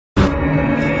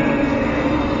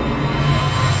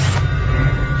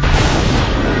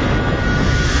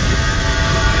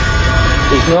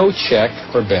There's no check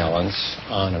or balance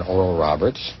on an Oral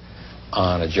Roberts,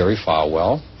 on a Jerry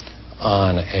Falwell,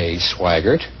 on a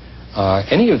Swaggart,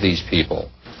 any of these people.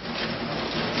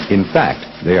 In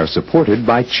fact, they are supported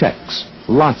by checks,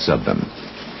 lots of them.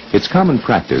 It's common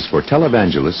practice for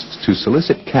televangelists to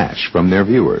solicit cash from their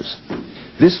viewers.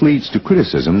 This leads to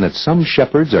criticism that some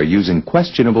shepherds are using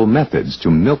questionable methods to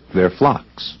milk their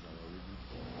flocks.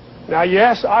 Now,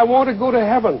 yes, I want to go to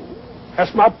heaven.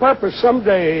 That's my purpose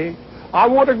someday. I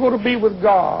want to go to be with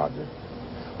God.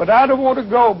 But I don't want to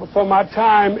go before my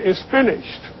time is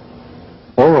finished.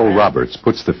 Oral Roberts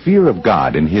puts the fear of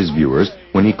God in his viewers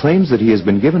when he claims that he has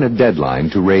been given a deadline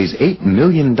to raise $8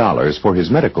 million for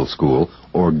his medical school,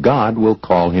 or God will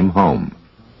call him home.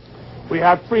 We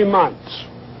have 3 months.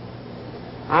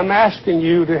 I'm asking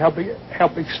you to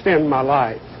help extend my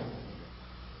life.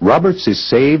 Roberts is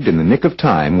saved in the nick of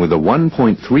time with a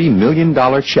 $1.3 million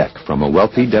check from a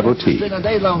wealthy devotee.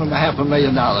 They loaned him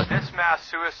 $500,000. This mass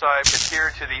suicide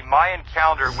adhered to the Mayan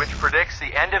calendar, which predicts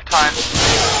the end of time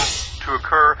to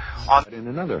occur on... In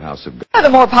another house of God. One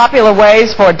of the more popular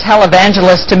ways for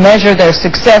televangelists to measure their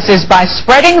success is by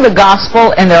spreading the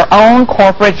gospel in their own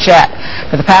corporate jet.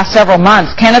 For the past several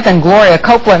months, Kenneth and Gloria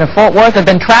Copeland of Fort Worth have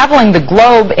been traveling the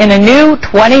globe in a new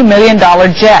 $20 million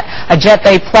jet, a jet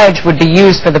they pledged would be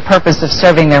used for the purpose of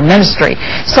serving their ministry.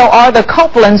 So are the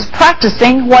Copelands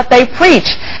practicing what they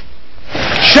preach?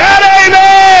 Shout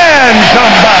amen,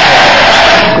 somebody!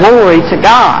 Glory to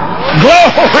God.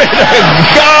 Glory to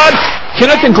God!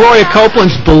 Kenneth and Gloria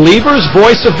Copeland's Believers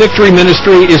Voice of Victory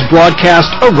ministry is broadcast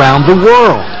around the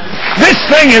world. This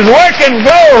thing is working,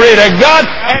 glory to God!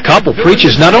 The couple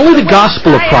preaches not only the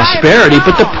gospel of prosperity,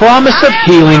 but the promise of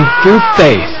healing through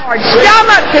faith.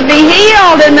 Stomach to be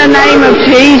healed in the name of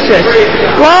Jesus.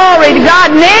 Glory to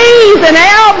God. Knees and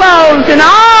elbows and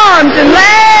arms and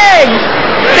legs.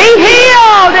 Be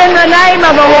healed in the name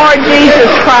of the Lord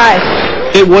Jesus Christ.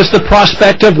 It was the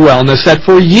prospect of wellness that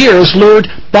for years lured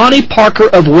Bonnie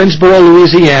Parker of Winsboro,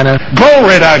 Louisiana,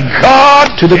 Glory to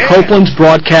God! to the Copeland's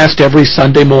broadcast every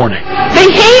Sunday morning.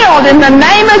 Be healed in the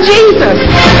name of Jesus.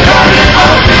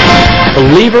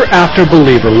 Believer after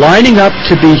believer lining up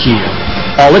to be healed.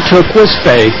 All it took was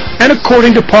faith, and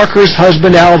according to Parker's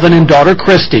husband Alvin and daughter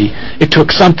Christy, it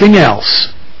took something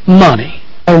else, money.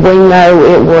 And we know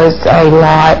it was a whole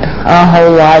lot,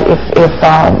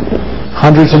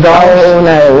 Hundreds of dollars? Oh,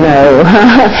 no.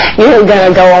 You're going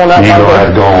to go on up. You're going to have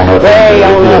to go on up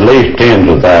at least tens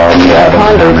of thousands.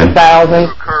 Hundreds of thousands.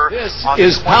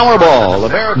 Is Powerball,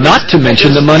 not to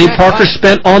mention the money Parker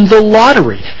spent on the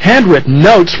lottery, handwritten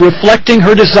notes reflecting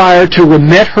her desire to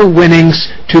remit her winnings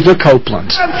to the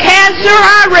Copelands, Cancer,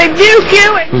 I rebuke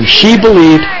you. whom she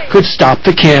believed could stop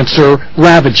the cancer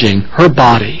ravaging her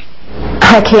body.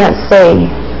 I can't see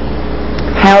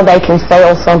how they can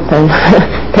sell something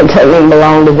that doesn't even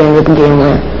belong to them to begin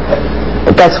with.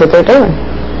 But that's what they're doing.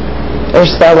 They're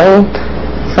selling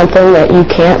something that you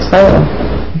can't sell.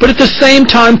 But at the same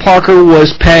time, Parker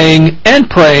was paying and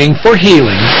praying for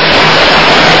healing.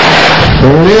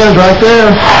 There it is, right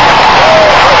there.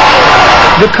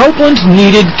 The Copelands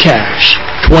needed cash,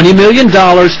 $20 million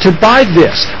to buy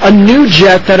this, a new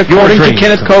jet that, according to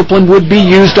Kenneth Copeland, would be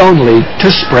used only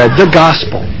to spread the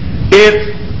gospel.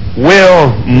 It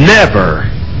will never,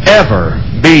 ever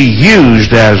be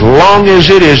used as long as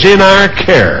it is in our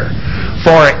care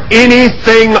for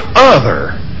anything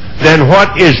other than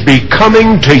what is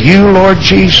becoming to you, Lord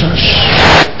Jesus.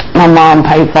 My mom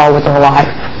paid for it with her life.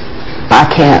 I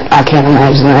can't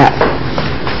imagine that.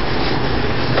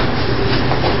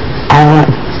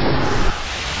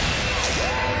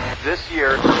 This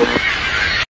year...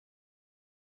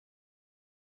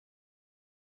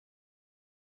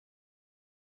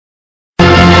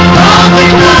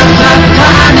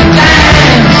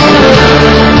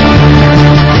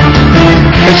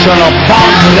 It's an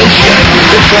abomination.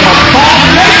 It's an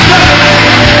abomination.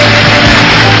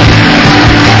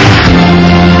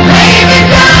 Baby,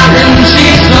 darling,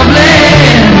 she's so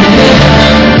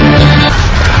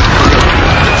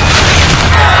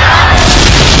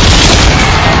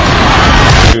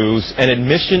An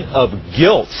admission of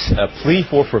guilt, a plea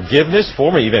for forgiveness.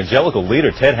 Former evangelical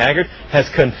leader Ted Haggard has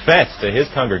confessed to his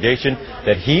congregation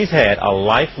that he's had a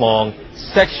lifelong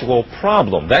sexual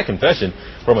problem. That confession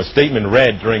from a statement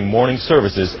read during morning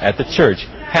services at the church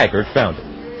Haggard founded.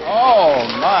 Oh,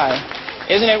 my.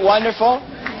 Isn't it wonderful?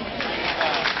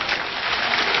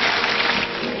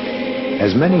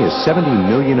 As many as 70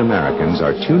 million Americans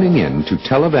are tuning in to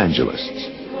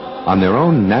televangelists. On their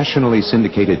own nationally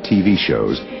syndicated TV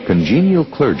shows, congenial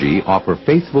clergy offer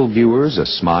faithful viewers a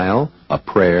smile, a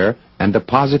prayer, and a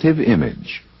positive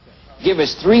image. Give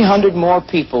us 300 more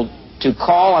people to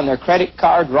call on their credit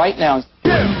card right now.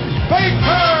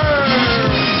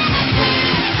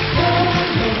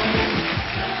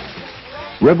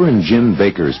 Reverend Jim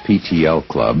Bakker's PTL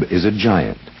Club is a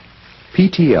giant.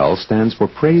 PTL stands for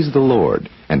Praise the Lord,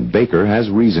 and Bakker has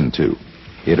reason to.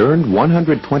 It earned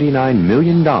 $129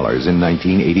 million in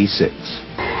 1986.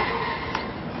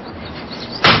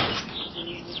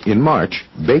 In March,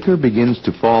 Bakker begins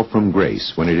to fall from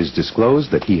grace when it is disclosed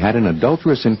that he had an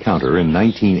adulterous encounter in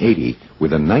 1980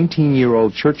 with a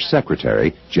 19-year-old church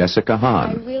secretary, Jessica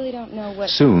Hahn. I really don't know what...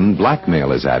 Soon,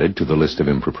 blackmail is added to the list of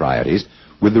improprieties,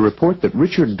 with the report that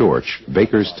Richard Dortch,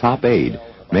 Bakker's top aide,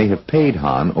 may have paid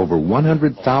Hahn over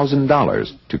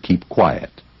 $100,000 to keep quiet.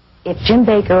 If Jim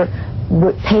Bakker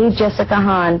paid Jessica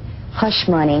Hahn hush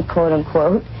money,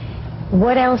 quote-unquote,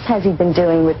 what else has he been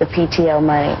doing with the PTL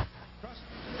money?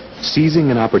 Seizing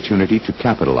an opportunity to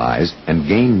capitalize and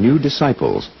gain new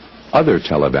disciples, other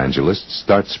televangelists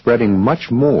start spreading much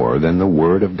more than the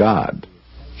Word of God.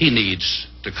 He needs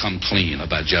to come clean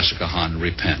about Jessica Hahn and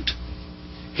repent.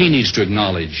 He needs to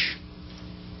acknowledge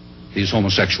these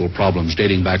homosexual problems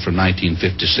dating back from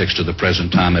 1956 to the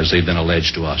present time as they've been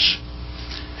alleged to us.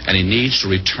 And he needs to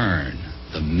return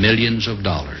the millions of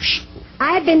dollars.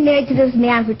 I've been married to this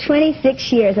man for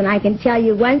 26 years, and I can tell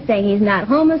you one thing, he's not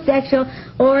homosexual,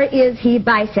 or is he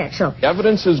bisexual.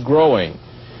 Evidence is growing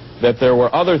that there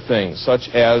were other things, such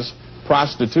as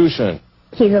prostitution.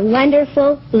 He's a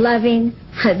wonderful, loving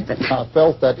husband. I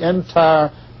felt that entire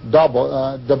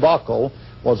debacle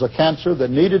was a cancer that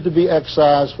needed to be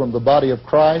excised from the body of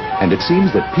Christ. And it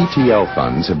seems that PTL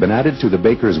funds have been added to the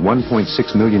Bakkers'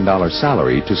 $1.6 million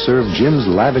salary to serve Jim's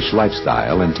lavish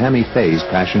lifestyle and Tammy Faye's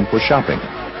passion for shopping.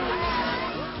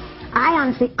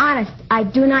 I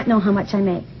do not know how much I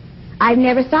make. I've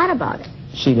never thought about it.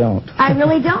 She don't. I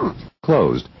really don't.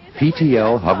 Closed,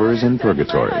 PTL hovers in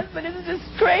purgatory. My husband is a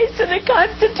disgrace to the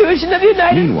Constitution of the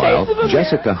United Meanwhile, States of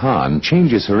America. Jessica Hahn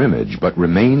changes her image but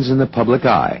remains in the public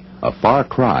eye, a far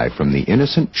cry from the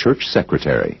innocent church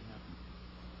secretary.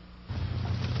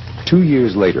 2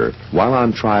 years later, while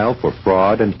on trial for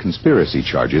fraud and conspiracy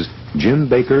charges, Jim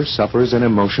Bakker suffers an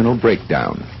emotional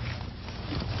breakdown.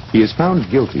 He is found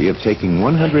guilty of taking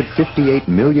 $158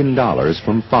 million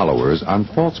from followers on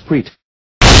false pretense.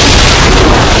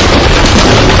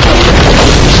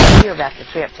 About the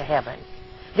trip to heaven.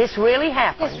 This really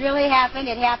happened. This really happened.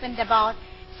 It happened about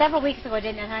several weeks ago,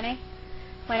 didn't it, honey?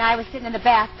 When I was sitting in the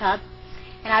bathtub,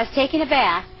 and I was taking a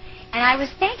bath, and I was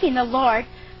thanking the Lord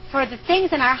for the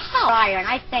things in our house. And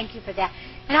I thank you for that.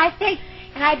 And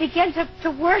I began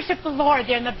to worship the Lord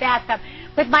there in the bathtub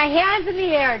with my hands in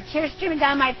the air and tears streaming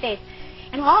down my face.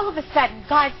 And all of a sudden,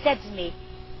 God said to me,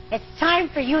 it's time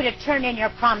for you to turn in your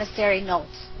promissory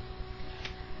notes.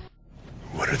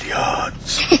 What are the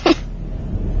odds?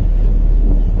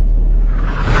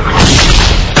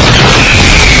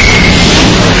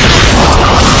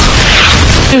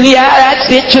 Yeah,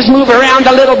 that's it. Just move around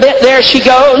a little bit. There she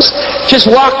goes. Just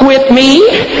walk with me.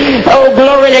 Oh,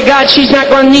 glory to God. She's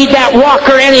not going to need that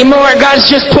walker anymore.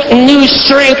 God's just putting new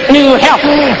strength, new health,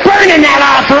 burning that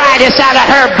arthritis out of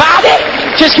her body.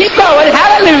 Just keep going.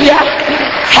 Hallelujah.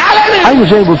 Hallelujah. I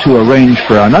was able to arrange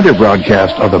for another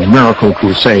broadcast of the Miracle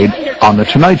Crusade on The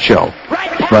Tonight Show.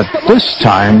 But this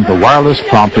time, the wireless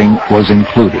prompting was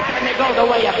included.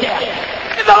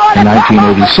 In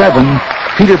 1987,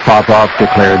 Peter Popoff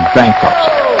declared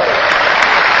bankruptcy.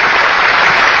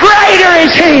 Greater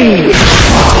is He!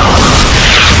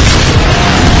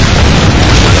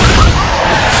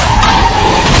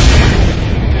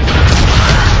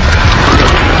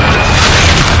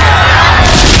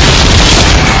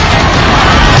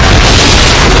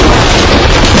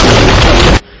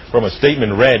 From a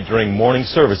statement read during morning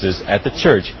services at the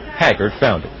church Haggard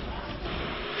founded.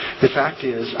 The fact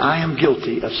is, I am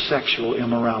guilty of sexual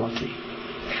immorality,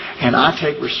 and I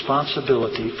take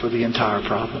responsibility for the entire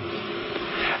problem.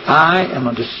 I am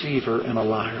a deceiver and a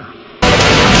liar.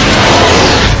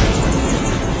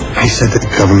 I said that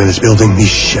the government is building these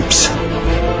ships.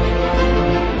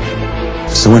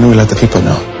 So when do we let the people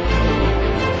know?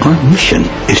 Our mission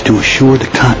is to assure the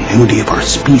continuity of our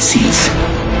species.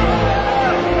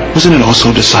 Wasn't it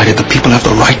also decided that people have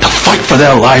the right to fight for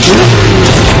their lives?